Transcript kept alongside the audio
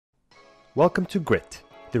Welcome to Grit,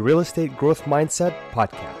 the Real Estate Growth Mindset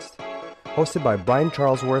podcast, hosted by Brian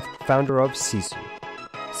Charlesworth, founder of Sisu.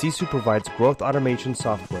 Sisu provides growth automation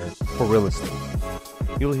software for real estate.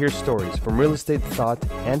 You'll hear stories from real estate thought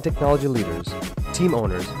and technology leaders, team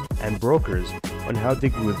owners, and brokers on how they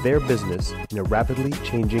grew their business in a rapidly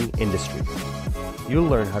changing industry. You'll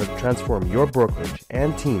learn how to transform your brokerage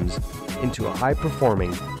and teams into a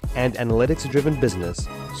high-performing and analytics-driven business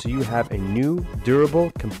so you have a new,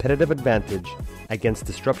 durable, competitive advantage against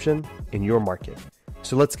disruption in your market.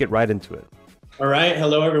 So let's get right into it. All right.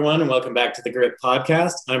 Hello, everyone, and welcome back to the Grit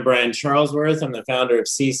Podcast. I'm Brian Charlesworth. I'm the founder of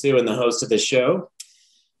Sisu and the host of the show.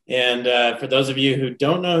 And for those of you who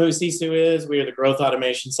don't know who Sisu is, we are the growth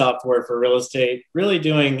automation software for real estate, really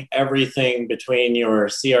doing everything between your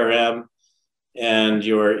CRM and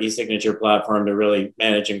your e-signature platform to really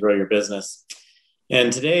manage and grow your business.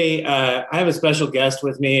 And today, I have a special guest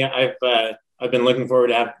with me. I've been looking forward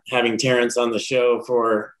to having Terrence on the show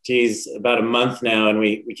for, about a month now, and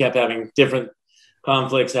we kept having different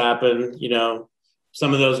conflicts happen. You know,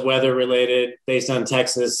 some of those weather related, based on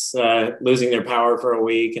Texas losing their power for a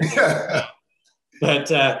week. But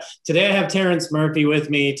today I have Terrence Murphy with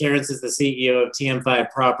me. Terrence is the CEO of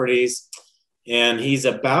TM5 Properties, and he's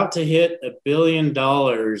about to hit $1 billion.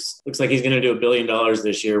 Looks like he's going to do $1 billion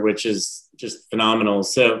this year, which is just phenomenal.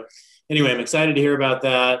 So anyway, I'm excited to hear about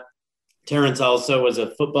that. Terrence also was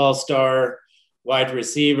a football star, wide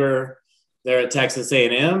receiver there at Texas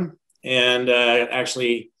A&M, and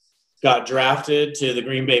actually got drafted to the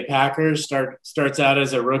Green Bay Packers. Starts out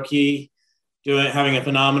as a rookie, having a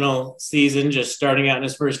phenomenal season, just starting out in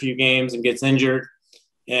his first few games, and gets injured,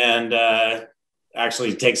 and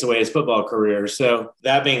actually takes away his football career. So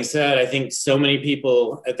that being said, I think so many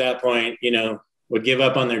people at that point, would give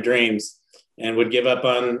up on their dreams and would give up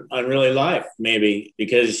on really life, maybe,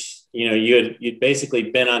 because you'd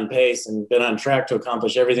basically been on pace and been on track to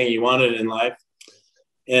accomplish everything you wanted in life.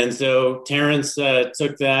 And so Terrence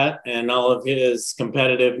took that and all of his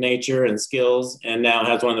competitive nature and skills, and now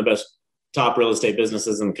has one of the best top real estate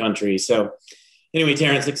businesses in the country. So anyway,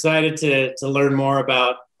 Terrence, excited to learn more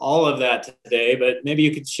about all of that today, but maybe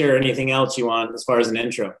you could share anything else you want as far as an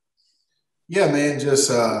intro. Yeah, man,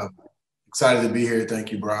 just excited to be here.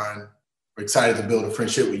 Thank you, Brian. We're excited to build a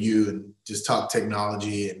friendship with you and just talk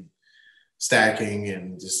technology and stacking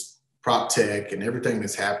and just prop tech and everything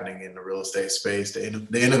that's happening in the real estate space.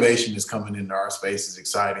 The innovation that's coming into our space is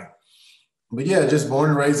exciting. But yeah, just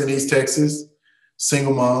born and raised in East Texas,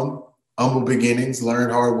 single mom, humble beginnings,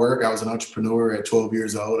 learned hard work. I was an entrepreneur at 12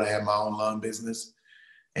 years old. I had my own lawn business.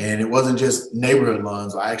 And it wasn't just neighborhood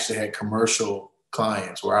lawns. I actually had commercial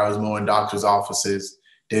clients where I was mowing doctors' offices,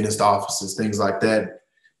 dentist offices, things like that.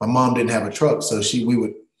 My mom didn't have a truck, so we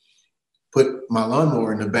would put my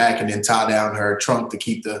lawnmower in the back and then tie down her trunk to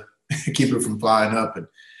keep it from flying up. And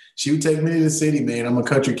she would take me to the city, man. I'm a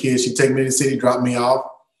country kid. She'd take me to the city, drop me off.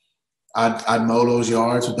 I'd mow those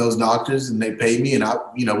yards with those doctors, and they paid me. And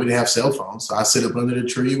we didn't have cell phones, so I sit up under the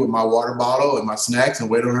tree with my water bottle and my snacks and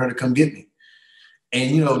wait on her to come get me.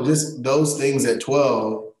 And just those things at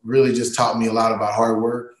 12 really just taught me a lot about hard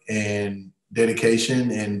work and dedication.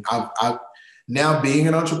 And I now being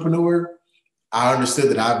an entrepreneur, I understood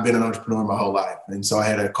that I've been an entrepreneur my whole life. And so I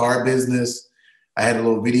had a car business. I had a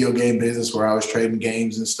little video game business where I was trading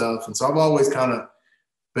games and stuff. And so I've always kind of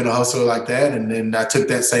been a hustler like that. And then I took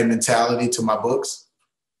that same mentality to my books.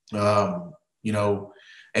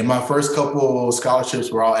 And my first couple of scholarships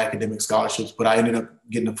were all academic scholarships, but I ended up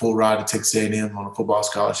getting a full ride to Texas A&M on a football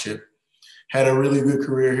scholarship. Had a really good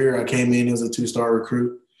career here. I came in as a 2-star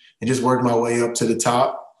recruit and just worked my way up to the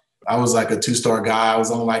top. I was like a 2-star guy. I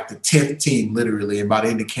was on like the 10th team, literally. And by the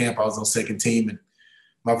end of camp, I was on second team. And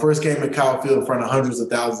my first game at Kyle Field in front of hundreds of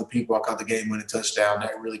thousands of people, I caught the game-winning touchdown.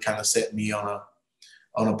 That really kind of set me on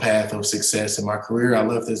a path of success in my career. I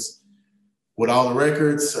left this with all the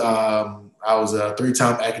records. I was a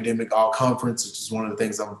 3-time academic all-conference, which is one of the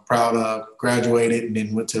things I'm proud of. Graduated and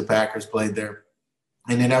then went to the Packers, played there.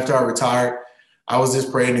 And then after I retired, I was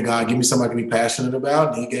just praying to God, give me something I can be passionate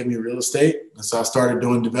about. And he gave me real estate. And so I started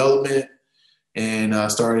doing development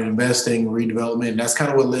and started investing, redevelopment. And that's kind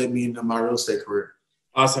of what led me into my real estate career.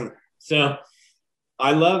 Awesome. So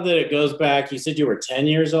I love that it goes back. You said you were 10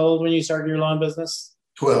 years old when you started your lawn business?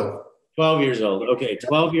 12. 12 years old. Okay,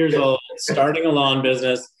 12 years old, starting a lawn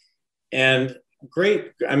business. And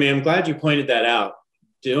great. I mean, I'm glad you pointed that out.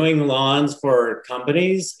 Doing lawns for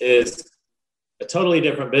companies is a totally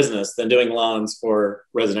different business than doing lawns for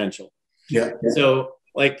residential. Yeah. So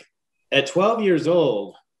like at 12 years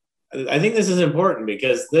old, I think this is important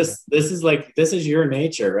because this is your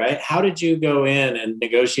nature, right? How did you go in and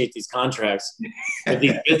negotiate these contracts with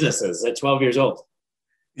these businesses at 12 years old?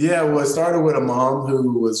 Yeah, well, it started with a mom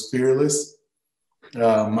who was fearless.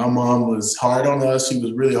 My mom was hard on us. She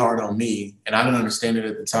was really hard on me, and I didn't understand it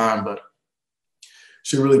at the time, but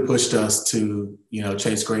she really pushed us to,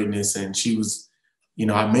 chase greatness. And she was,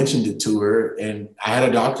 I mentioned it to her, and I had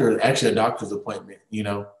a doctor's appointment,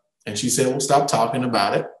 and she said, well, stop talking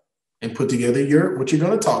about it and put together what you're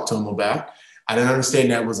going to talk to him about. I didn't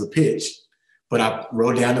understand that was a pitch, but I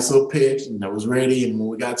wrote down this little pitch and I was ready. And when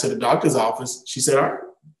we got to the doctor's office, she said, all right,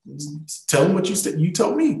 tell him what you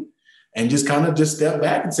told me. And just kind of just stepped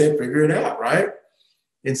back and said, figure it out, right?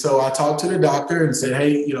 And so I talked to the doctor and said,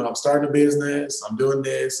 hey, I'm starting a business. I'm doing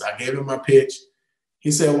this. I gave him my pitch.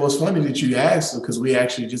 He said, well, it's funny that you asked, because we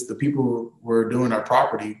actually the people who were doing our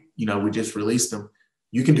property, we just released them.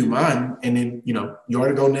 You can do mine. And then, you ought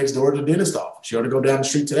to go next door to the dentist office. You ought to go down the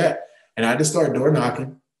street to that. And I just started door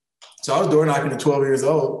knocking. So I was door knocking at 12 years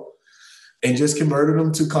old and just converted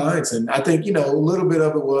them to clients. And I think, a little bit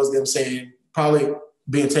of it was them saying, probably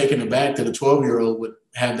being taken aback that a 12-year-old would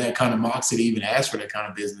have that kind of moxie to even ask for that kind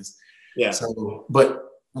of business. Yeah. So, but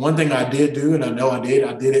one thing I did do, and I know I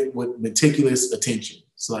did it with meticulous attention.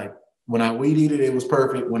 It's like when I weed eated, it was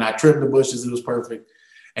perfect. When I trimmed the bushes, it was perfect.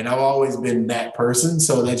 And I've always been that person.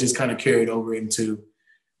 So that just kind of carried over into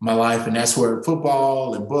my life. And that's where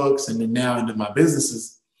football and books, and then now into my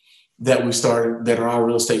businesses that we started that are all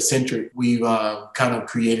real estate centric, we've kind of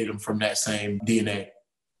created them from that same DNA.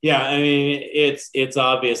 Yeah, I mean, it's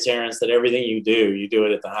obvious, Terrence, that everything you do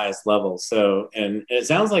it at the highest level. So, and it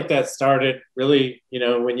sounds like that started really,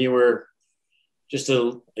 when you were just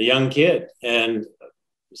a young kid, and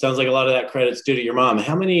it sounds like a lot of that credit's due to your mom.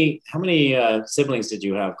 How many siblings did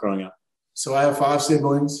you have growing up? So I have 5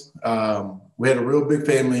 siblings. We had a real big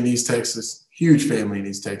family in East Texas, huge family in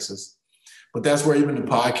East Texas. But that's where even the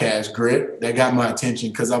podcast, Grit, that got my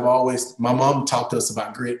attention, because my mom talked to us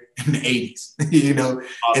about grit in the 80s,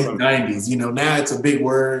 Awesome. In the 90s. Now it's a big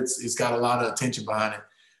word. It's got a lot of attention behind it.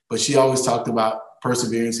 But she always talked about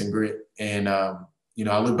perseverance and grit. And,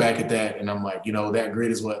 I look back at that and I'm like, that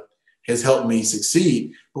grit is what has helped me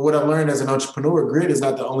succeed. But what I've learned as an entrepreneur, grit is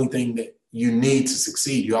not the only thing that you need to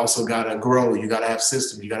succeed. You also got to grow. You got to have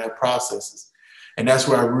systems. You got to have processes. And that's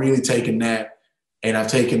where I've really taken that. And I've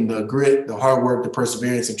taken the grit, the hard work, the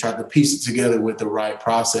perseverance, and tried to piece it together with the right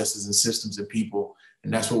processes and systems and people.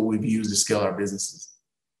 And that's what we've used to scale our businesses.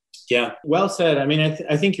 Yeah, well said. I mean,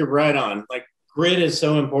 I think you're right on. Like, grit is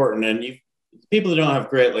so important. And people who don't have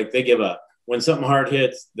grit, like, they give up. When something hard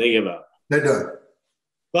hits, they give up. They're done.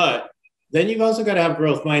 But then you've also got to have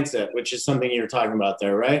growth mindset, which is something you're talking about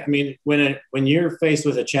there, right? I mean, when you're faced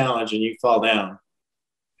with a challenge and you fall down,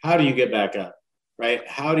 how do you get back up? Right?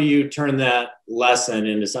 How do you turn that lesson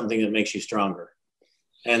into something that makes you stronger?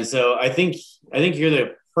 And so I think you're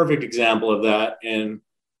the perfect example of that, and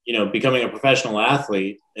becoming a professional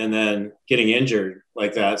athlete and then getting injured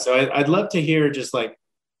like that. So I'd love to hear just like,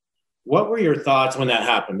 what were your thoughts when that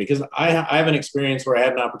happened? Because I have an experience where I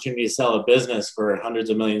had an opportunity to sell a business for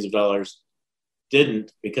hundreds of millions of dollars,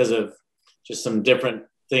 didn't, because of just some different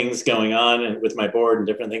things going on and with my board and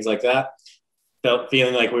different things like that.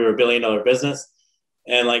 Feeling like we were $1 billion business.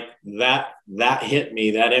 And like that hit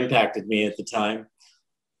me, that impacted me at the time.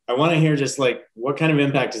 I want to hear just like, what kind of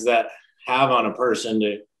impact does that have on a person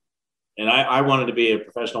and I wanted to be a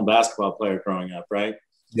professional basketball player growing up. Right.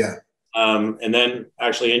 Yeah. And then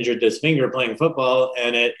actually injured this finger playing football,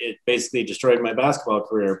 and it basically destroyed my basketball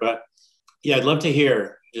career. But yeah, I'd love to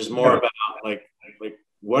hear just more about like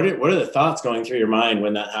what are the thoughts going through your mind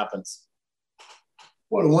when that happens?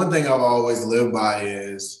 Well, the one thing I've always lived by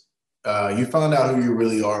is, you find out who you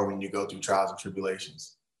really are when you go through trials and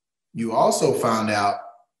tribulations. You also find out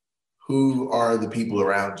who are the people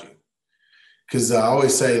around you. Because I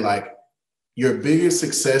always say, like, your biggest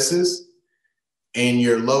successes and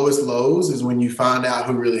your lowest lows is when you find out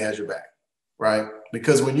who really has your back, right?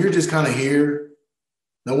 Because when you're just kind of here,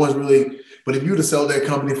 no one's really, but if you would have sold that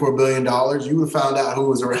company for $1 billion, you would have found out who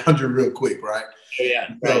was around you real quick, right?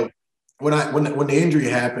 Yeah, right. So, when the injury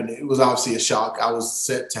happened, it was obviously a shock. I was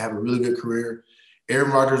set to have a really good career.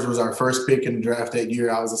 Aaron Rodgers was our first pick in the draft that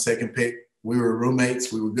year. I was the second pick. We were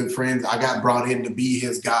roommates. We were good friends. I got brought in to be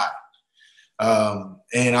his guy.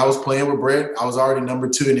 And I was playing with Brett. I was already number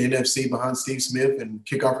 2 in the NFC behind Steve Smith and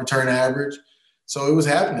kickoff return average. So it was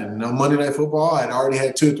happening. And on Monday Night Football, I'd already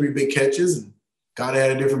had 2 or 3 big catches, and God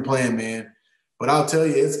had a different plan, man. But I'll tell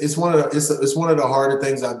you, it's one of the harder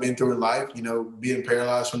things I've been through in life, being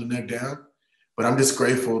paralyzed from the neck down. But I'm just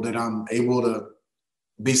grateful that I'm able to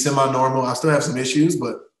be semi-normal. I still have some issues,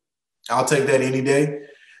 but I'll take that any day.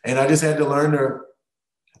 And I just had to learn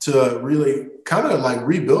to really kind of like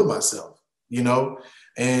rebuild myself, you know?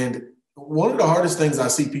 And one of the hardest things I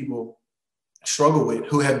see people struggle with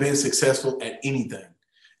who have been successful at anything,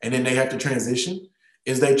 and then they have to transition,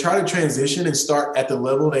 is they try to transition and start at the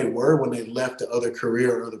level they were when they left the other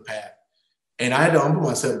career or other path. And I had to humble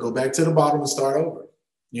myself, go back to the bottom and start over,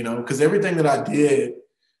 you know, because everything that I did,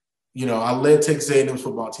 you know, I led Texas A&M's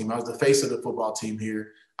football team. I was the face of the football team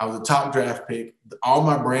here. I was a top draft pick. All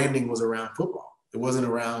my branding was around football. It wasn't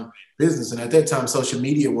around business. And at that time, social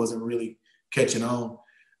media wasn't really catching on.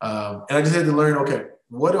 And I just had to learn, okay,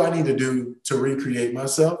 what do I need to do to recreate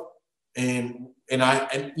myself? And you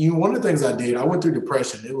know, one of the things I did, I went through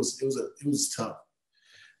depression. It was tough.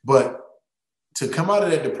 But to come out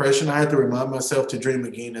of that depression, I had to remind myself to dream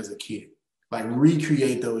again as a kid, like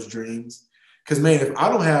recreate those dreams. Because, man, if I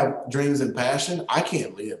don't have dreams and passion, I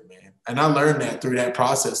can't live, man. And I learned that through that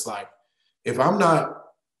process. Like, if I'm not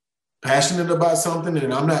passionate about something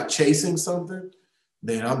and I'm not chasing something,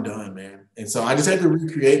 then I'm done, man. And so I just had to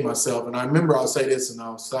recreate myself. And I remember, I'll say this and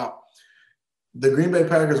I'll stop. The Green Bay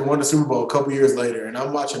Packers won the Super Bowl a couple years later, and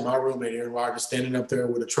I'm watching my roommate, Aaron Rodgers, standing up there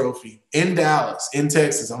with a trophy in Dallas, in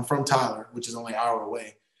Texas. I'm from Tyler, which is only an hour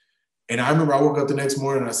away. And I remember I woke up the next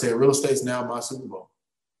morning and I said, real estate's now my Super Bowl.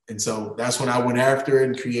 And so that's when I went after it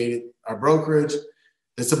and created our brokerage.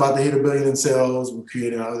 It's about to hit $1 billion in sales. We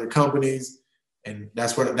created other companies, and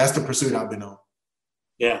that's the pursuit I've been on.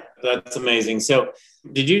 Yeah, that's amazing. So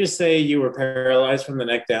did you just say you were paralyzed from the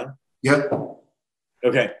neck down? Yep.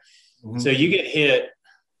 Okay. Mm-hmm. So you get hit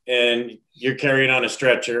and you're carried on a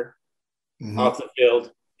stretcher off the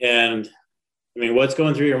field. And I mean, what's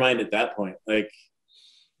going through your mind at that point? Like,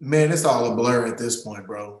 man, it's all a blur at this point,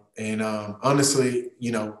 bro. And honestly,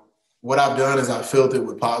 you know, what I've done is I've filled it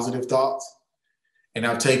with positive thoughts, and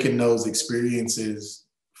I've taken those experiences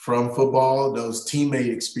from football, those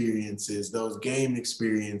teammate experiences, those game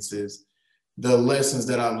experiences, the lessons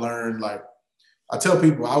that I learned. Like, I tell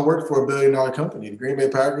people, I work for $1 billion company. The Green Bay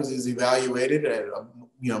Packers is evaluated at,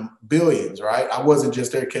 you know, billions, right? I wasn't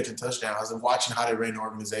just there catching touchdowns. I was watching how they ran the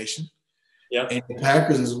organization. Yeah. And the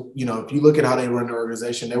Packers is, you know, if you look at how they run the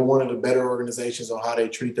organization, they're one of the better organizations on how they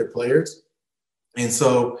treat their players. And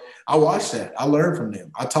so I watched that. I learned from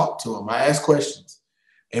them. I talked to them. I asked questions.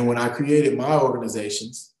 And when I created my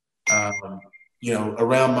organizations, you know,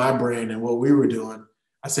 around my brand and what we were doing,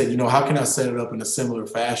 I said, you know, how can I set it up in a similar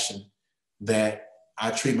fashion that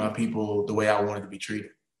I treat my people the way I wanted to be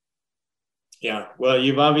treated? Yeah. Well,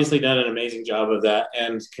 you've obviously done an amazing job of that.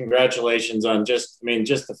 And congratulations on just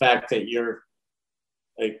the fact that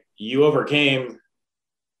you overcame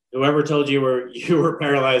whoever told you were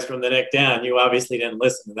paralyzed from the neck down. You obviously didn't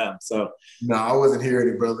listen to them. So no, I wasn't hearing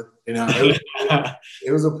it, brother. You know,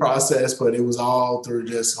 it was a process, but it was all through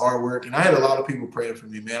just hard work. And I had a lot of people praying for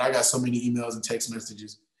me, man. I got so many emails and text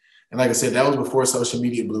messages. And like I said, that was before social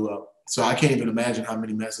media blew up. So I can't even imagine how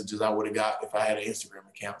many messages I would have got if I had an Instagram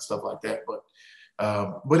account, stuff like that.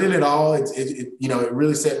 But in it all, it you know, it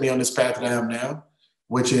really set me on this path that I am now,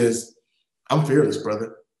 which is I'm fearless,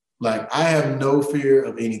 brother. Like, I have no fear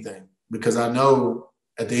of anything, because I know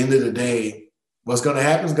at the end of the day, what's going to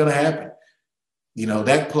happen is going to happen. You know,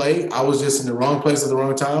 that play, I was just in the wrong place at the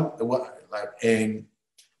wrong time. And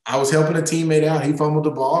I was helping a teammate out. He fumbled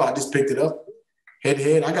the ball. I just picked it up head to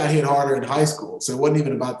head. I got hit harder in high school. So it wasn't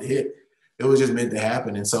even about the hit. It was just meant to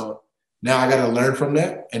happen. And so now I got to learn from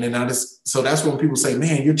that. And then so that's when people say,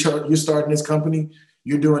 man, you're starting this company.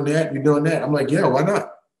 You're doing that. You're doing that. I'm like, yeah, why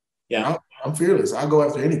not? Yeah. I'm fearless. I'll go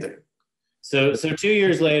after anything. So 2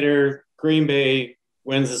 years later, Green Bay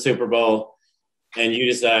wins the Super Bowl, and you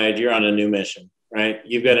decide you're on a new mission, right?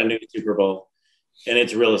 You've got a new Super Bowl, and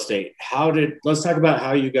it's real estate. Let's talk about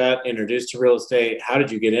how you got introduced to real estate. How did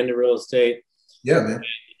you get into real estate? Yeah,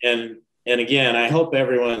 man. And again, I hope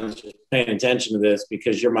everyone's just paying attention to this,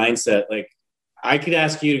 because your mindset, like, I could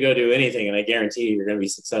ask you to go do anything, and I guarantee you're going to be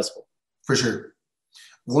successful. For sure.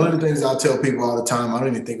 One of the things I tell people all the time, I don't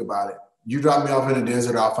even think about it. You drop me off in the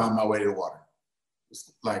desert, I'll find my way to the water.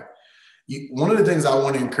 It's like, one of the things I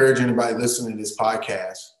want to encourage anybody listening to this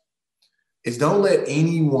podcast is don't let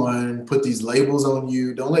anyone put these labels on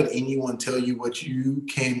you. Don't let anyone tell you what you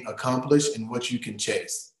can accomplish and what you can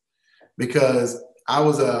chase. Because I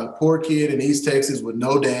was a poor kid in East Texas with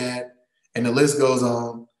no dad, and the list goes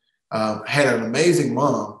on. Had an amazing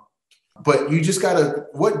mom, but you just gotta,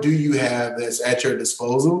 what do you have that's at your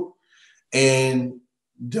disposal? And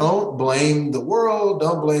don't blame the world.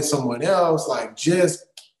 Don't blame someone else. Like, just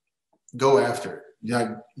go after it. Like,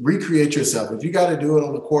 recreate yourself. If you got to do it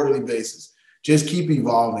on a quarterly basis, just keep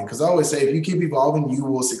evolving. Because I always say, if you keep evolving, you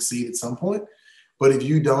will succeed at some point. But if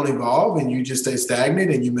you don't evolve and you just stay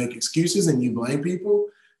stagnant and you make excuses and you blame people,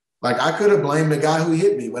 like I could have blamed the guy who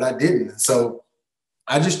hit me, but I didn't. So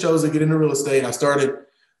I just chose to get into real estate. I started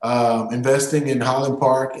investing in Highland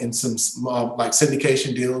Park and some like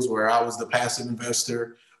syndication deals where I was the passive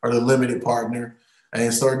investor or the limited partner,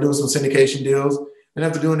 and started doing some syndication deals. And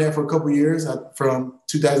after doing that for a couple of years, from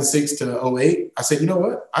 2006 to 08, I said, you know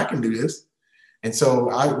what, I can do this. And so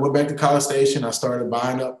I went back to College Station. I started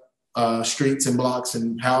buying up streets and blocks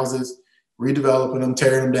and houses, redeveloping them,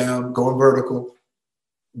 tearing them down, going vertical,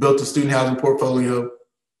 built a student housing portfolio.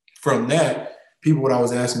 From that, people would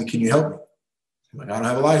always ask me, can you help me? I'm like, I don't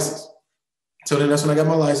have a license. So then that's when I got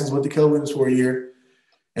my license, went to Keller Williams for a year.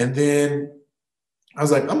 And then I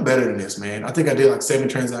was like, I'm better than this, man. I think I did like 7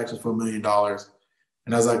 transactions for $1 million.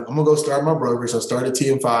 And I was like, I'm going to go start my brokerage. So I started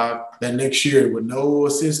TM5 that next year with no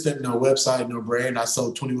assistant, no website, no brand. I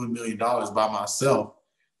sold $21 million by myself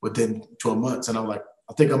within 12 months. And I'm like,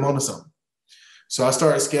 I think I'm onto something. So I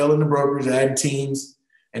started scaling the brokerage, adding teams.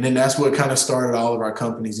 And then that's what kind of started all of our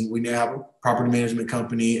companies. We now have a property management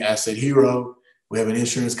company, Asset Hero. We have an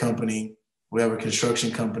insurance company. We have a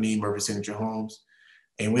construction company, Murphy Signature Homes.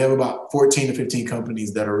 And we have about 14 to 15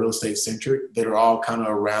 companies that are real estate centric that are all kind of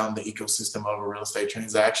around the ecosystem of a real estate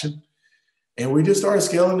transaction. And we just started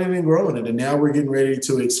scaling it and growing it. And now we're getting ready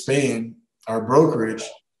to expand our brokerage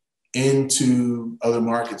into other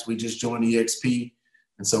markets. We just joined EXP.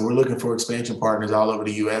 And so we're looking for expansion partners all over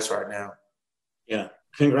the US right now. Yeah.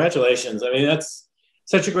 Congratulations. I mean, that's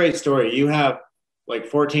such a great story. You have like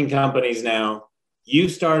 14 companies now. You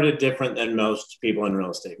started different than most people in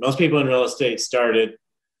real estate. Most people in real estate started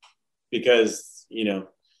because, you know,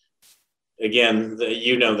 again,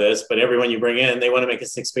 you know this, but everyone you bring in, they want to make a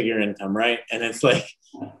 6-figure income, right? And it's like,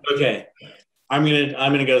 okay, I'm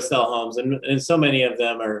gonna go sell homes, and so many of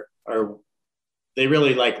them are they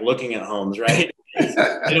really like looking at homes, right?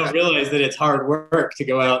 They don't realize that it's hard work to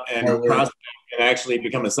go out and prospect and actually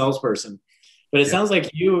become a salesperson. But it sounds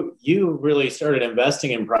like you really started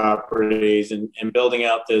investing in properties and building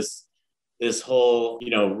out this whole, you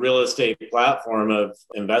know, real estate platform of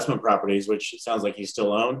investment properties, which it sounds like you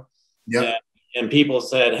still own. Yeah. And people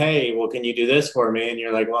said, hey, well, can you do this for me? And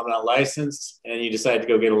you're like, well, I'm not licensed. And you decide to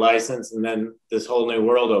go get a license. And then this whole new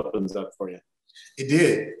world opens up for you. It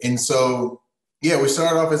did. And so, yeah, we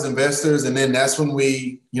started off as investors. And then that's when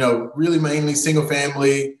we, you know, really mainly single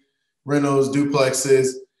family rentals,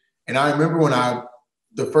 duplexes. And I remember when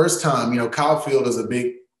the first time, you know, Kyle Field is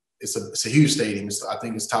it's a huge stadium. I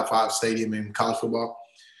think it's top 5 stadium in college football.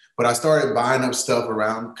 But I started buying up stuff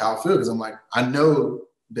around Kyle Field because I'm like, I know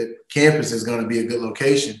that campus is going to be a good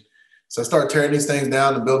location. So I started tearing these things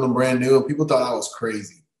down and building them brand new. And people thought I was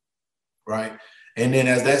crazy, right? And then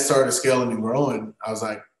as that started scaling and growing, I was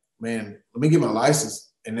like, man, let me get my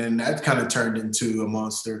license. And then that kind of turned into a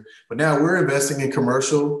monster. But now we're investing in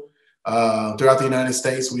commercial throughout the United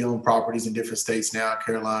States. We own properties in different states now,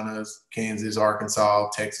 Carolinas, Kansas, Arkansas,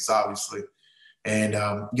 Texas, obviously. And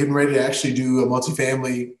getting ready to actually do a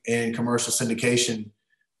multifamily and commercial syndication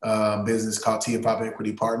business called TM5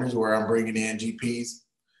 Equity Partners, where I'm bringing in GPs,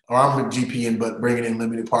 or I'm a GP, but bringing in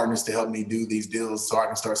limited partners to help me do these deals so I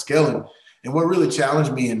can start scaling. And what really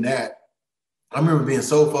challenged me in that, I remember being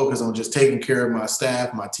so focused on just taking care of my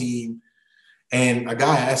staff, my team. And a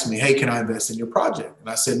guy asked me, hey, can I invest in your project? And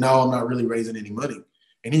I said, no, I'm not really raising any money.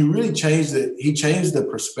 And he really changed it. He changed the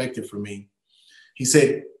perspective for me. He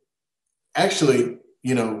said, actually,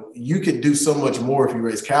 you know, you could do so much more if you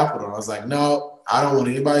raise capital. And I was like, no, I don't want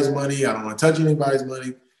anybody's money. I don't want to touch anybody's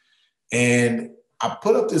money. And I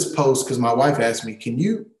put up this post because my wife asked me, can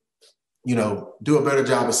you know, do a better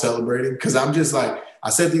job of celebrating? Because I'm just like,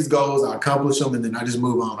 I set these goals, I accomplish them, and then I just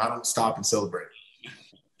move on. I don't stop and celebrate.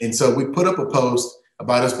 And so we put up a post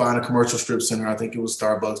about us buying a commercial strip center. I think it was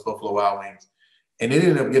Starbucks, Buffalo Wild Wings. And it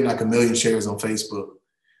ended up getting like 1 million shares on Facebook.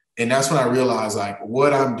 And that's when I realized like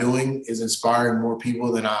what I'm doing is inspiring more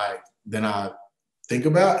people than I think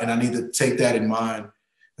about. And I need to take that in mind.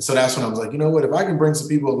 And so that's when I was like, you know what, if I can bring some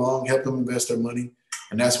people along, help them invest their money.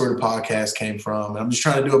 And that's where the podcast came from. And I'm just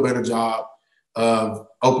trying to do a better job of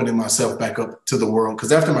opening myself back up to the world.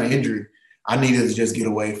 Because after my injury, I needed to just get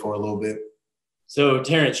away for a little bit. So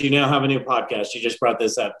Terrence, you now have a new podcast. You just brought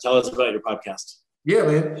this up. Tell us about your podcast. Yeah,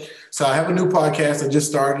 man. So I have a new podcast. I just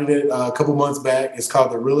started it a couple months back. It's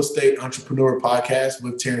called the Real Estate Entrepreneur Podcast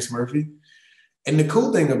with Terrence Murphy. And the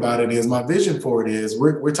cool thing about it is my vision for it is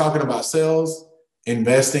we're talking about sales,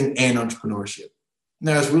 investing, and entrepreneurship.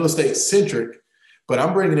 Now it's real estate centric, but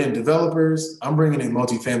I'm bringing in developers. I'm bringing in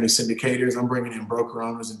multifamily syndicators. I'm bringing in broker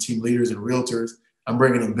owners and team leaders and realtors. I'm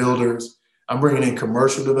bringing in builders. I'm bringing in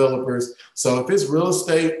commercial developers. So if it's real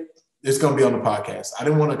estate, it's going to be on the podcast. I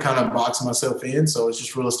didn't want to kind of box myself in, so it's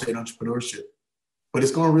just real estate entrepreneurship. But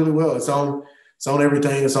it's going really well. It's on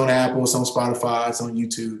everything. It's on Apple. It's on Spotify. It's on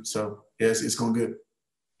YouTube. So yes, it's going good.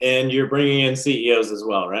 And you're bringing in CEOs as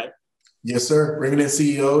well, right? Yes, sir. Bringing in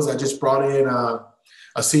CEOs. I just brought in a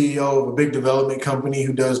CEO of a big development company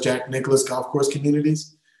who does Jack Nicklaus golf course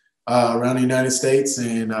communities around the United States.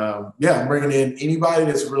 And I'm bringing in anybody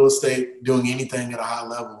that's real estate doing anything at a high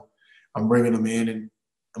level. I'm bringing them in, and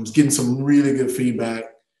I'm getting some really good feedback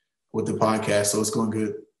with the podcast. So it's going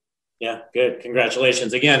good. Yeah, good.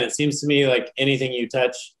 Congratulations. Again, it seems to me like anything you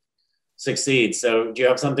touch succeeds. So do you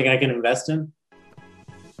have something I can invest in?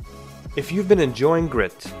 If you've been enjoying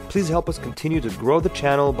Grit, please help us continue to grow the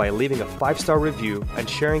channel by leaving a 5-star review and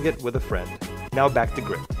sharing it with a friend. Now back to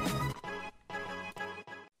Grit.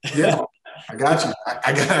 Yeah, I got you.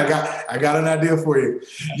 I got an idea for you.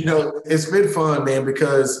 You know, it's been fun, man,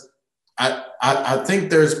 because I think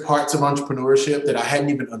there's parts of entrepreneurship that I hadn't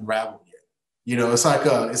even unraveled yet. You know, it's like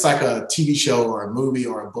a TV show or a movie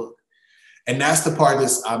or a book. And that's the part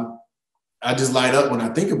I just light up when I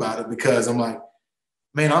think about it, because I'm like,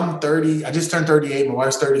 man, I'm 30. I just turned 38. My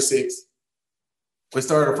wife's 36. We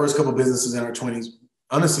started our first couple of businesses in our 20s.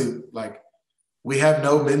 Honestly, like, we have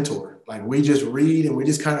no mentor. Like, we just read and we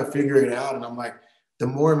just kind of figure it out. And I'm like, the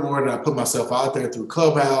more and more that I put myself out there through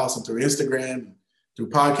Clubhouse and through Instagram, through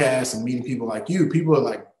podcasts and meeting people like you, people are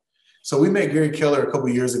like, so we met Gary Keller a couple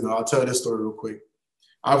of years ago. I'll tell this story real quick.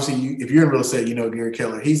 Obviously, if you're in real estate, you know Gary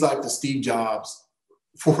Keller. He's like the Steve Jobs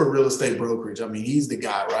for real estate brokerage. I mean, he's the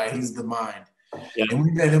guy, right? He's the mind. Yeah. And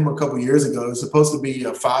we met him a couple of years ago. It was supposed to be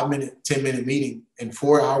a 5-minute, 10-minute meeting. And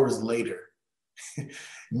 4 hours later,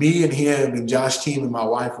 me and him and Josh Team and my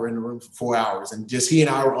wife were in the room for 4 hours. And just he and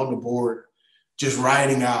I were on the board, just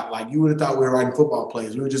writing out. Like, you would have thought we were writing football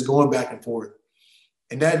plays. We were just going back and forth.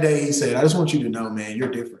 And that day he said, I just want you to know, man, you're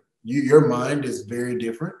different. Your mind is very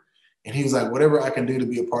different. And he was like, whatever I can do to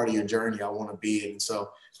be a part of your journey, I want to be it. And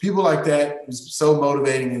so people like that is so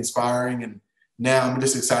motivating and inspiring. And now I'm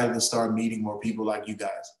just excited to start meeting more people like you guys.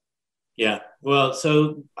 Yeah. Well,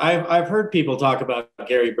 so I've heard people talk about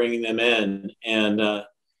Gary bringing them in. And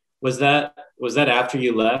was that after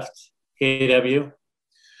you left KW?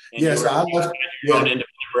 Yes, I left. Your own independent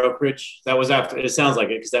brokerage. That was after. It sounds like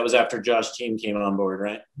it, because that was after Josh Team came on board,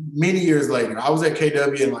 right? Many years later. I was at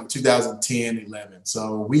KW in like 2010, 11.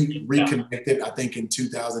 So we reconnected, I think, in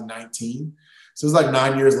 2019. So it was like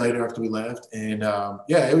 9 years later after we left. And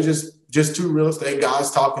it was just two real estate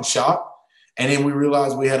guys talking shop. And then we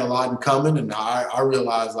realized we had a lot in common. And I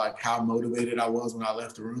realized like how motivated I was when I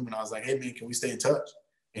left the room. And I was like, hey, man, can we stay in touch?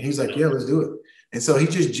 And he was like, yeah, let's do it. And so he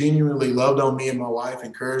just genuinely loved on me and my wife,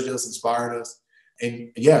 encouraged us, inspired us.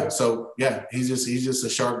 And he's just a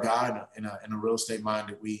sharp guy and a real estate mind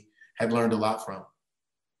that we have learned a lot from.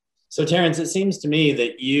 So Terrence, it seems to me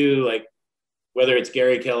that you, like, whether it's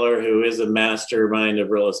Gary Keller, who is a mastermind of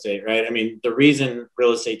real estate, right? I mean, the reason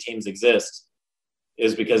real estate teams exist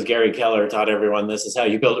is because Gary Keller taught everyone this is how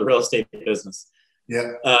you build a real estate business.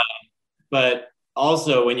 Yeah. But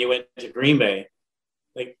also when you went to Green Bay,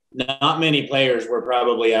 like, not many players were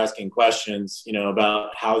probably asking questions, about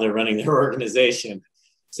how they're running their organization.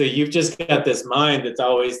 So you've just got this mind that's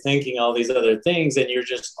always thinking all these other things, and you're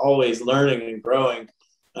just always learning and growing.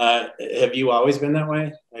 Have you always been that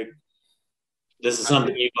way? Like, this is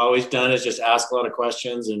something you've always done, is just ask a lot of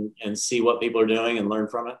questions and see what people are doing and learn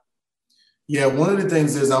from it? Yeah, one of the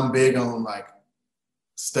things is I'm big on like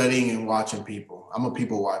studying and watching people. I'm a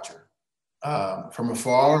people watcher. From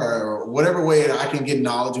afar, or whatever way I can get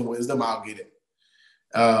knowledge and wisdom, I'll get it.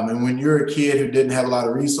 And when you're a kid who didn't have a lot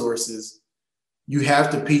of resources, you have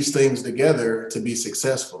to piece things together to be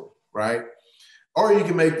successful, right? Or you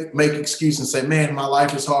can make excuse and say, man, my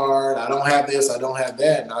life is hard. I don't have this. I don't have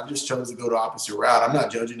that. And I just chose to go the opposite route. I'm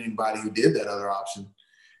not judging anybody who did that other option.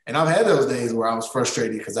 And I've had those days where I was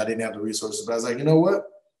frustrated because I didn't have the resources. But I was like, you know what?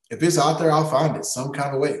 If it's out there, I'll find it some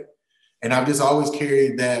kind of way. And I've just always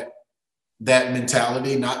carried that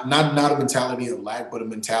mentality, not a mentality of lack, but a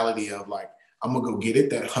mentality of like, I'm gonna go get it,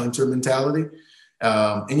 that hunter mentality.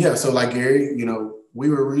 So like Gary, we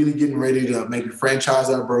were really getting ready to maybe franchise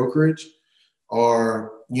our brokerage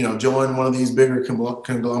or, join one of these bigger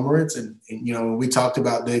conglomerates. And we talked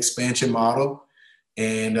about the expansion model.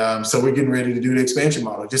 And so we're getting ready to do the expansion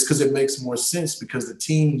model just because it makes more sense, because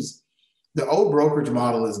the old brokerage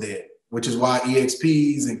model is dead, which is why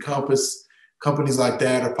EXPs and Compass, companies like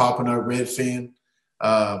that are popping up, Redfin.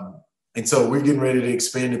 And so we're getting ready to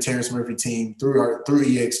expand the Terrence Murphy team through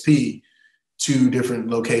EXP to different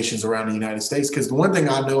locations around the United States. Because the one thing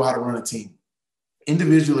I know how to run a team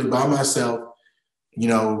individually by myself,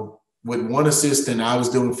 with one assistant, I was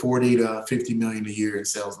doing 40 to 50 million a year in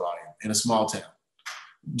sales volume in a small town.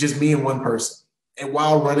 Just me and one person. And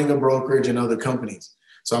while running a brokerage and other companies.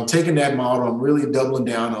 So I'm taking that model, I'm really doubling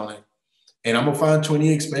down on it. And I'm gonna find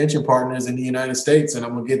 20 expansion partners in the United States, and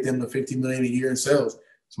I'm gonna get them to 50 million a year in sales.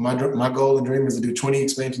 So my goal and dream is to do 20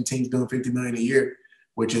 expansion teams doing 50 million a year,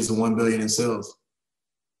 which is the 1 billion in sales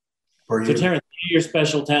per year. So Terrence, your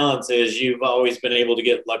special talents is you've always been able to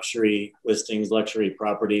get luxury listings, luxury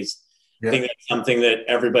properties. Yeah. I think that's something that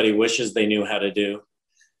everybody wishes they knew how to do.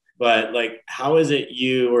 But like, how is it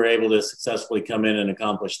you were able to successfully come in and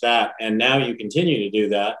accomplish that? And now you continue to do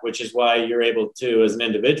that, which is why you're able to, as an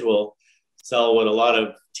individual, sell what a lot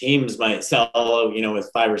of teams might sell, you know,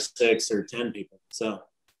 with 5 or 6 or 10 people. So,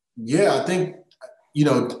 yeah, I think, you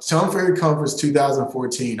know, Tom Ferry Conference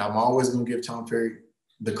 2014, I'm always going to give Tom Ferry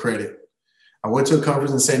the credit. I went to a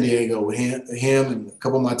conference in San Diego with him and a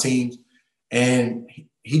couple of my teams, and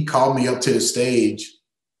he called me up to the stage.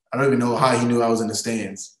 I don't even know how he knew I was in the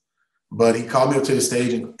stands. But he called me up to the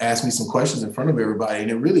stage and asked me some questions in front of everybody.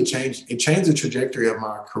 And it really changed the trajectory of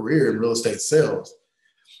my career in real estate sales.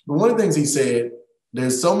 But one of the things he said,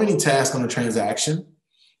 there's so many tasks on a transaction.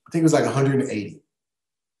 I think it was like 180.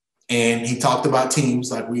 And he talked about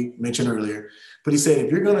teams like we mentioned earlier. But he said,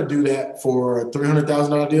 if you're going to do that for a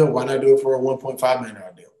 $300,000 deal, why not do it for a $1.5 million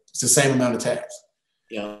deal? It's the same amount of tasks.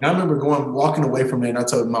 Yeah. And I remember walking away from it, and I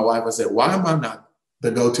told my wife, I said, why am I not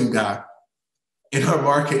the go-to guy in our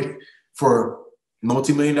market for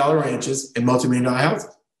multi-million-dollar ranches and multi-million-dollar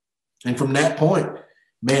houses? And from that point,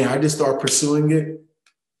 man, I just started pursuing it,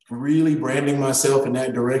 really branding myself in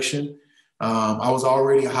that direction. I was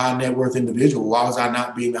already a high net worth individual. Why was I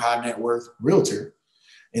not being a high net worth realtor?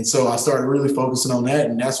 And so I started really focusing on that.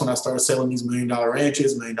 And that's when I started selling these $1 million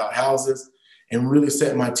ranches, $1 million houses, and really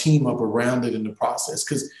setting my team up around it in the process.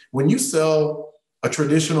 Because when you sell a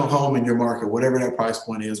traditional home in your market, whatever that price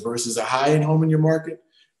point is, versus a high-end home in your market,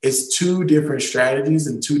 it's 2 different strategies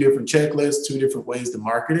and 2 different checklists, 2 different ways to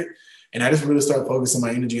market it. And I just really started focusing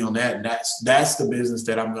my energy on that. And that's the business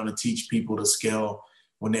that I'm going to teach people to scale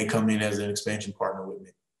when they come in as an expansion partner with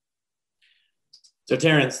me. So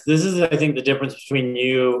Terrence, this is, I think, the difference between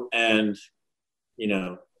you and, you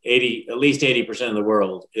know, at least 80% of the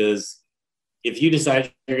world is if you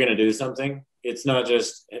decide you're going to do something, it's not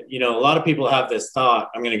just, you know, a lot of people have this thought,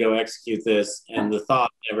 I'm going to go execute this, and the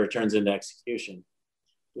thought never turns into execution.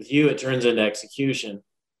 With you, it turns into execution,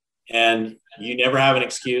 and you never have an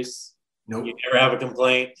excuse. Nope. You never have a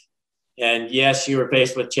complaint. And yes, you were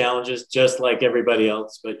faced with challenges just like everybody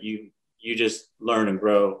else, but you just learn and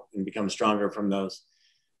grow and become stronger from those.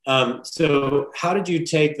 So how did you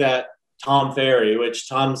take that Tom Ferry, which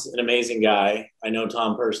Tom's an amazing guy. I know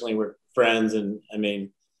Tom personally, we're friends. And I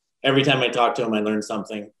mean, every time I talk to him, I learn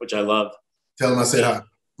something, which I love. Tell him I said hi.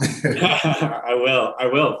 I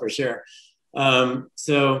will for sure.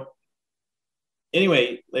 So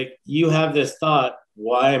anyway, like you have this thought,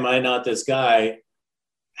 why am I not this guy?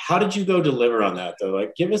 How did you go deliver on that though?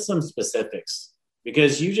 Like give us some specifics,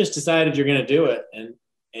 because you just decided you're going to do it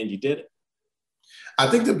and you did it. I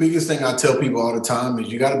think the biggest thing I tell people all the time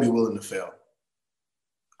is you got to be willing to fail.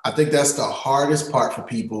 I think that's the hardest part for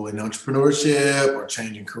people in entrepreneurship or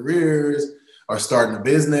changing careers or starting a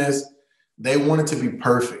business. They want it to be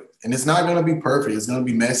perfect. And it's not going to be perfect. It's going to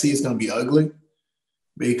be messy. It's going to be ugly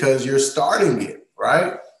because you're starting it,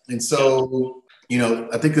 right? And so, you know,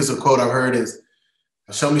 I think there's a quote I've heard is,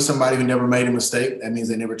 show me somebody who never made a mistake. That means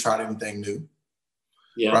they never tried anything new.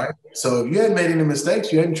 Yeah. Right. So if you hadn't made any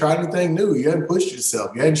mistakes, you hadn't tried anything new, you hadn't pushed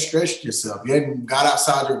yourself, you hadn't stretched yourself, you hadn't got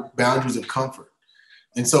outside your boundaries of comfort.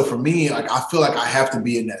 And so for me, like, I feel like I have to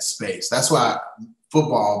be in that space. That's why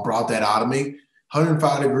football brought that out of me.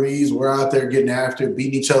 105 degrees, we're out there getting after it,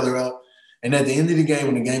 beating each other up. And at the end of the game,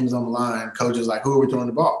 when the game is on the line, coach is like, who are we throwing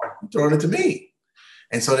the ball? We're throwing it to me.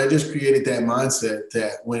 And so that just created that mindset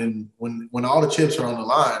that when all the chips are on the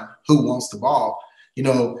line, who wants the ball? You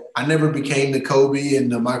know, I never became the Kobe and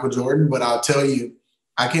the Michael Jordan, but I'll tell you,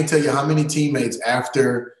 I can't tell you how many teammates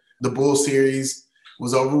after the Bull series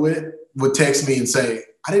was over with would text me and say,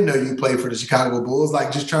 I didn't know you played for the Chicago Bulls,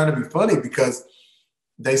 like just trying to be funny because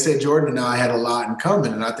they said Jordan and I had a lot in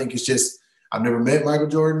common. And I think it's just, I've never met Michael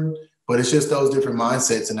Jordan, but it's just those different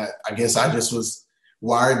mindsets. And I guess I just was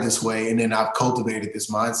wired this way. And then I've cultivated this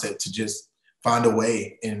mindset to just find a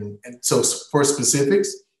way. And so for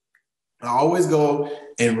specifics, I always go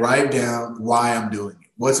and write down why I'm doing it.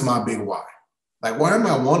 What's my big why? Like, why am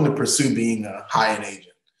I wanting to pursue being a high-end agent?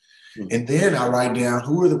 Mm-hmm. And then I write down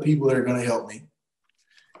who are the people that are going to help me.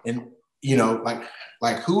 And, you know,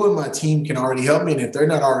 like who in my team can already help me? And if they're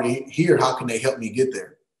not already here, how can they help me get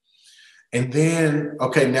there? And then,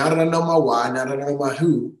 okay, now that I know my why, now that I know my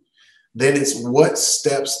who, then it's what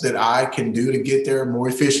steps that I can do to get there more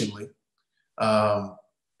efficiently. And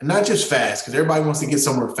not just fast, because everybody wants to get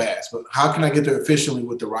somewhere fast, but how can I get there efficiently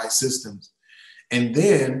with the right systems? And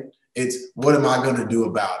then it's what am I going to do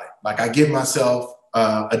about it? Like I give myself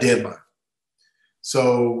a deadline.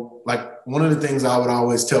 So like one of the things I would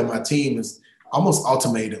always tell my team is almost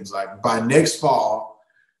ultimatums, like by next fall,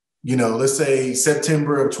 let's say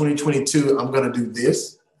September of 2022, I'm going to do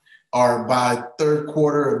this, or by third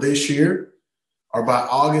quarter of this year, or by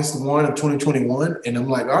August 1 of 2021. And I'm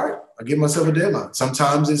like, all right, I give myself a deadline.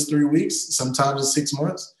 Sometimes it's 3 weeks, sometimes it's 6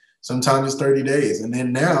 months, sometimes it's 30 days. And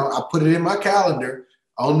then now I put it in my calendar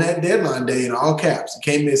on that deadline day in all caps. You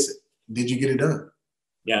can't miss it. Did you get it done?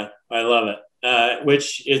 Yeah, I love it.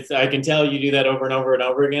 I can tell you do that over and over and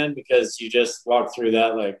over again because you just walk through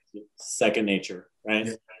that like second nature, right?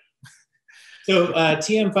 Yeah. So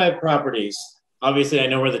TM5 Properties, obviously I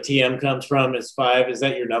know where the TM comes from. It's 5. Is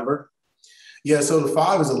that your number? Yeah, so the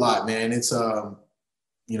 5 is a lot, man. It's,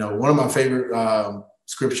 one of my favorite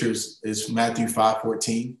scriptures is Matthew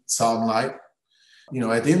 5:14, salt and light.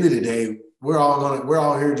 At the end of the day, we're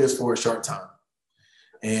all here just for a short time.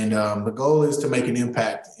 And the goal is to make an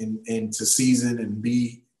impact and to season and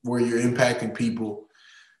be where you're impacting people.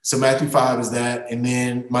 So Matthew 5 is that. And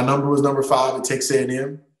then my number was number 5 at Texas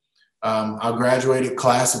A&M. I graduated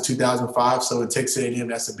class of 2005. So at Texas A&M,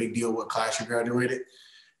 that's a big deal what class you graduated.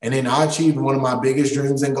 And then I achieved one of my biggest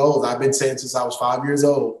dreams and goals. I've been saying since I was 5 years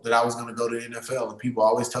old that I was going to go to the NFL. And people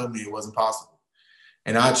always told me it wasn't possible.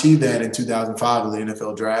 And I achieved that in 2005 with the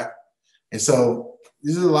NFL draft. And so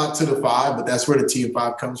this is a lot to the 5, but that's where the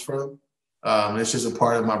TM5 comes from. It's just a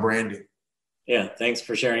part of my branding. Yeah, thanks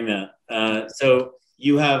for sharing that. So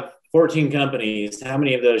you have 14 companies. How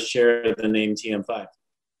many of those share the name TM5?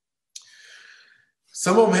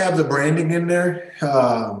 Some of them have the branding in there,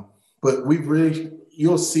 but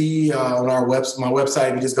you'll see on my website,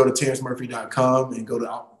 if you just go to terrencemurphy.com and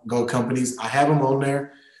go companies, I have them on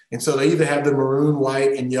there. And so they either have the maroon,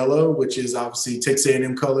 white, and yellow, which is obviously Texas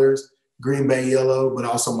A&M colors, Green Bay yellow, but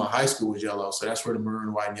also my high school was yellow. So that's where the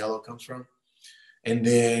maroon, white, and yellow comes from. And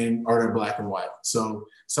then, or they're black and white. So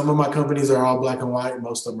some of my companies are all black and white.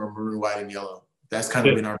 Most of them are maroon, white, and yellow. That's kind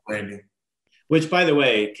of been our branding. Which, by the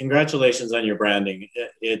way, congratulations on your branding.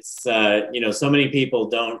 It's, so many people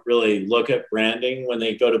don't really look at branding when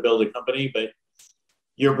they go to build a company, but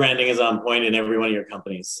your branding is on point in every one of your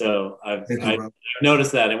companies. So I've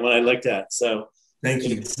noticed that and what I looked at. So thank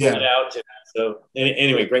you. Yeah. So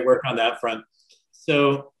anyway, great work on that front.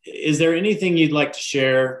 So is there anything you'd like to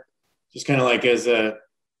share, just kind of like as a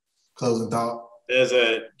closing thought, as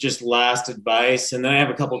a just last advice? And then I have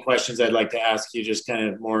a couple of questions I'd like to ask you, just kind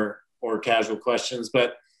of more casual questions,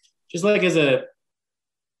 but just like as a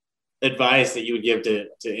advice that you would give to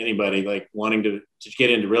anybody like wanting to get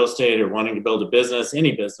into real estate or wanting to build a business,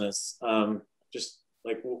 any business, just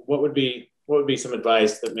like what would be some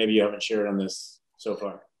advice that maybe you haven't shared on this so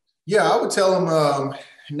far? Yeah, I would tell them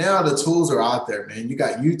now the tools are out there, man. You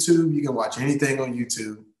got YouTube. You can watch anything on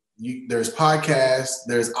YouTube. There's podcasts.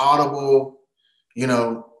 There's Audible.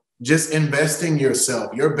 Just investing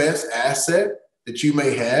yourself. Your best asset that you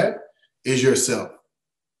may have is yourself,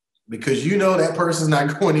 because that person's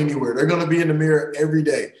not going anywhere. They're going to be in the mirror every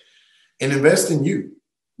day. And invest in you.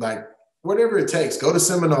 Like whatever it takes. Go to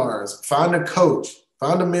seminars. Find a coach.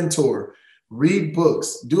 Find a mentor. Read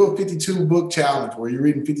books, do a 52 book challenge where you're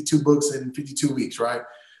reading 52 books in 52 weeks, right?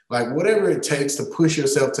 Like whatever it takes to push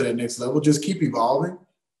yourself to that next level, just keep evolving,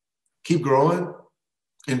 keep growing,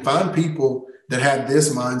 and find people that have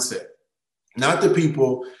this mindset. Not the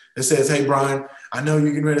people that says, hey, Brian, I know you're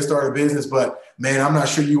getting ready to start a business, but man, I'm not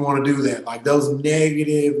sure you want to do that. Like those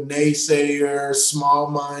negative, naysayers,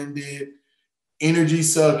 small-minded,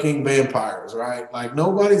 energy-sucking vampires, right? Like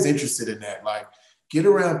nobody's interested in that. Like get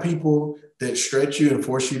around people that stretch you and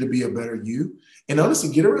force you to be a better you. And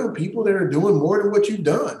honestly, get around people that are doing more than what you've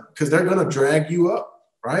done, because they're going to drag you up,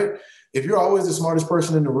 right? If you're always the smartest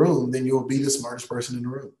person in the room, then you'll be the smartest person in the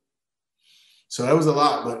room. So that was a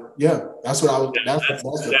lot, but yeah, that's what I would, that's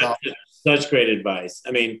the thought. Such great advice.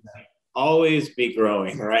 I mean, always be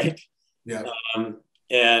growing, right? Yeah.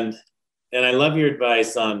 And I love your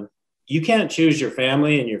advice on, you can't choose your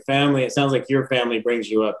family, and your family, it sounds like your family brings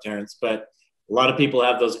you up, Terrence, but a lot of people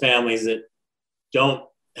have those families that don't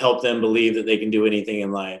help them believe that they can do anything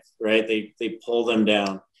in life, right? They pull them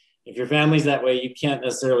down. If your family's that way, you can't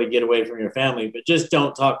necessarily get away from your family, but just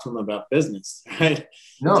don't talk to them about business, right?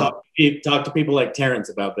 No. Talk to people like Terrence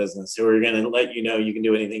about business, who are going to let you know you can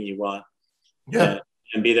do anything you want. Yeah.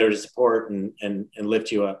 And be there to support and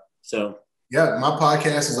lift you up. So yeah, my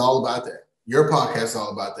podcast is all about that. your podcast is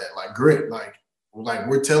all about that, like grit. Like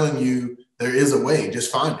we're telling you there is a way,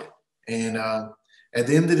 just find it. And at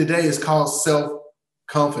the end of the day, it's called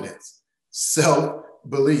self-confidence,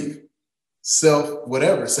 self-belief,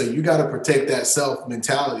 self-whatever. So you got to protect that self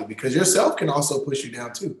mentality, because yourself can also push you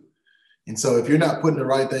down too. And so if you're not putting the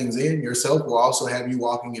right things in, yourself will also have you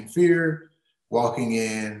walking in fear, walking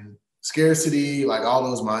in scarcity, like all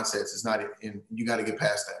those mindsets. It's not, and you got to get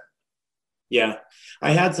past that. Yeah.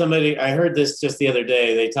 I heard this just the other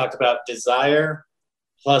day. They talked about desire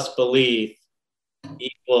plus belief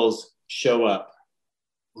equals show up.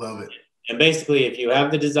 Love it. And basically, if you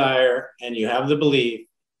have the desire and you have the belief,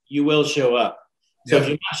 you will show up. So if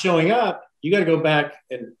you're not showing up, you got to go back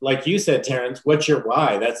and, like you said, Terrence, what's your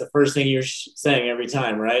why? That's the first thing you're saying every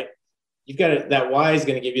time, right? You've got to, that why is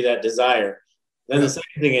going to give you that desire. Then the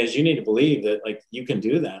second thing is you need to believe that, like, you can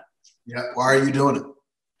do that. Yeah. Why are you doing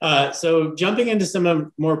it? So jumping into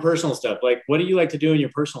some more personal stuff, like, what do you like to do in your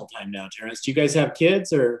personal time now, Terrence? Do you guys have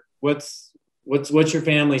kids, or what's your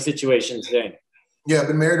family situation today? Yeah, I've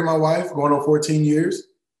been married to my wife going on 14 years.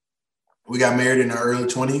 We got married in our early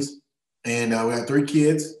 20s, and we have 3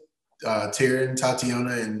 kids, Taryn,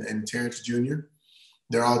 Tatiana, and Terrence Jr.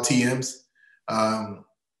 They're all TMs.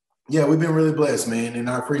 Yeah, we've been really blessed, man. In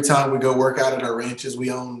our free time, we go work out at our ranches. We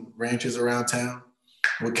own ranches around town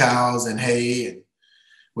with cows and hay, and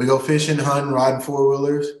we go fishing, hunting, riding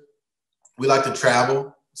 4-wheelers. We like to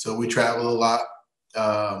travel, so we travel a lot.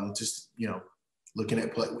 Just, looking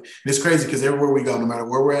at play. And it's crazy because everywhere we go, no matter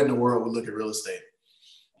where we're at in the world, we look at real estate.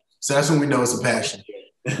 So that's when we know it's a passion.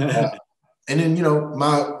 And then,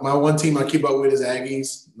 my one team I keep up with is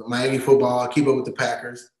Aggies, my Aggie football. I keep up with the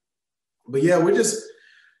Packers. But yeah, we're just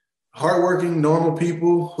hardworking, normal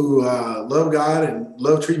people who love God and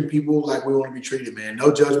love treating people like we want to be treated, man.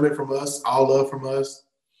 No judgment from us, all love from us.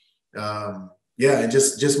 And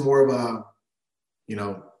just more of a,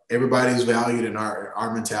 everybody's valued in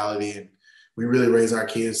our mentality, and we really raise our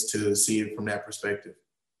kids to see it from that perspective.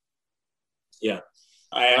 Yeah,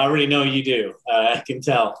 I already know you do. I can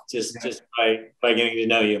tell just by getting to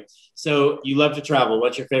know you. So you love to travel.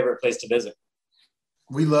 What's your favorite place to visit?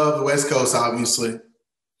 We love the West Coast, obviously.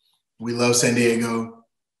 We love San Diego.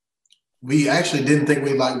 We actually didn't think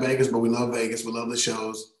we'd like Vegas, but we love Vegas. We love the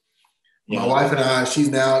shows. Yeah. My wife and I, she's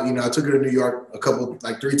now, I took her to New York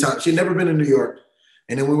 3 times. She'd never been to New York.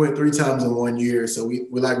 And then we went 3 times in 1 year. So we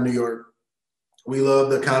like New York. We love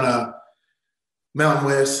the kind of Mountain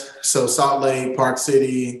West. So Salt Lake, Park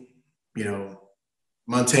City,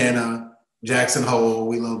 Montana, Jackson Hole.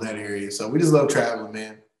 We love that area. So we just love traveling,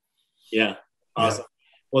 man. Yeah. Awesome. Yeah.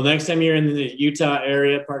 Well, next time you're in the Utah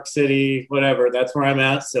area, Park City, whatever, that's where I'm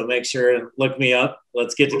at. So make sure and look me up.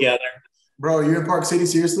 Let's get together. Bro, you're in Park City,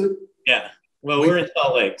 seriously? Yeah. Well, we're in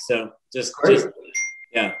Salt Lake, so just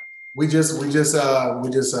yeah. We just got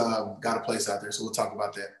a place out there, so we'll talk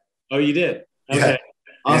about that. Oh, you did? Okay. Yeah.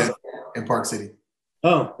 Awesome. Yeah, in Park City.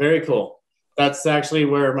 Oh, very cool. That's actually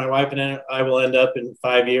where my wife and I will end up in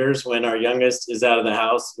 5 years when our youngest is out of the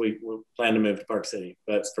house. We plan to move to Park City,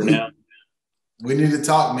 but for now. We need to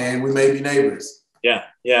talk, man. We may be neighbors. Yeah,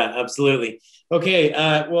 absolutely. Okay,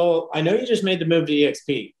 well, I know you just made the move to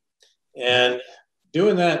EXP. And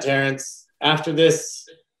doing that, Terrence, after this,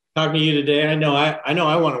 talking to you today, I know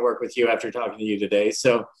I want to work with you after talking to you today.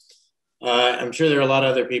 So I'm sure there are a lot of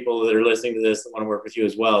other people that are listening to this that want to work with you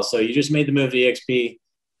as well. So you just made the move to EXP.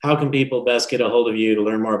 How can people best get a hold of you to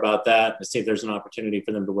learn more about that and see if there's an opportunity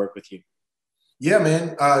for them to work with you? Yeah,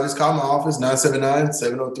 man. Just call my office,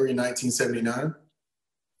 979-703-1979,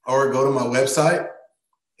 or go to my website.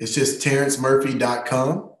 It's just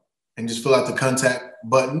terrencemurphy.com, and just fill out the contact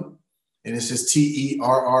button. And it's just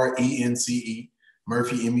TERRENCE,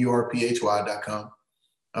 Murphy, MURPHY.com.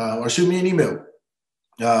 Or shoot me an email.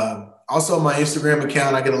 Also, my Instagram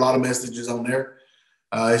account, I get a lot of messages on there.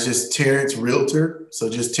 It's just Terrence Realtor. So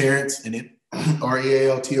just Terrence and then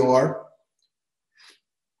REALTOR.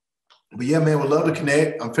 But yeah, man, would love to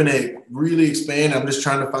connect. I'm finna really expand. I'm just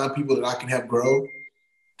trying to find people that I can help grow,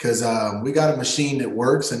 because we got a machine that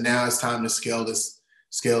works, and now it's time to scale it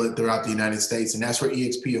throughout the United States. And that's where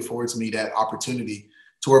EXP affords me that opportunity,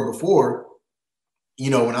 to where before,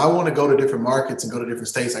 when I want to go to different markets and go to different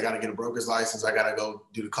states, I got to get a broker's license. I got to go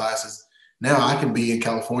do the classes. Now I can be in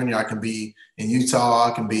California. I can be in Utah.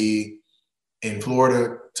 I can be in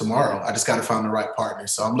Florida tomorrow. I just got to find the right partner.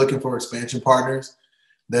 So I'm looking for expansion partners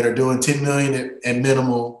that are doing 10 million at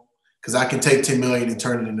minimal, because I can take 10 million and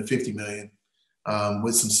turn it into 50 million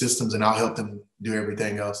with some systems, and I'll help them do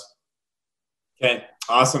everything else. Okay,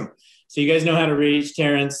 awesome. So you guys know how to reach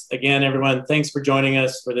Terrence. Again, everyone, thanks for joining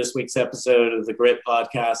us for this week's episode of the Grit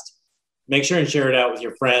Podcast. Make sure and share it out with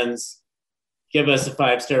your friends. give us a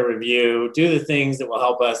 5-star review, do the things that will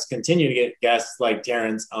help us continue to get guests like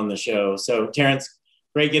Terrence on the show. So Terrence,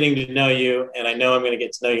 great getting to know you. And I know I'm going to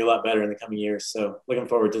get to know you a lot better in the coming years. So looking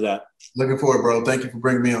forward to that. Looking forward, bro. Thank you for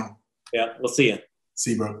bringing me on. Yeah, we'll see you.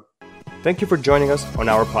 See you, bro. Thank you for joining us on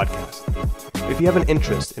our podcast. If you have an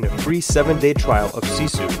interest in a free 7-day trial of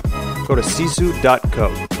Sisu, go to sisu.co,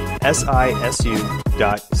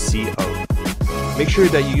 sisu.co. Make sure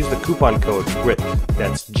that you use the coupon code GRIT,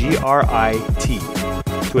 that's GRIT,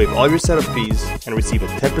 to waive all your setup fees and receive a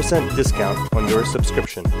 10% discount on your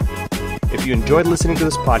subscription. If you enjoyed listening to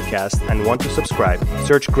this podcast and want to subscribe,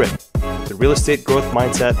 search GRIT, the real estate growth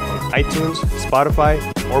mindset, on iTunes, Spotify,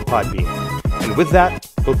 or Podbean. And with that,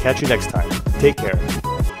 we'll catch you next time. Take care.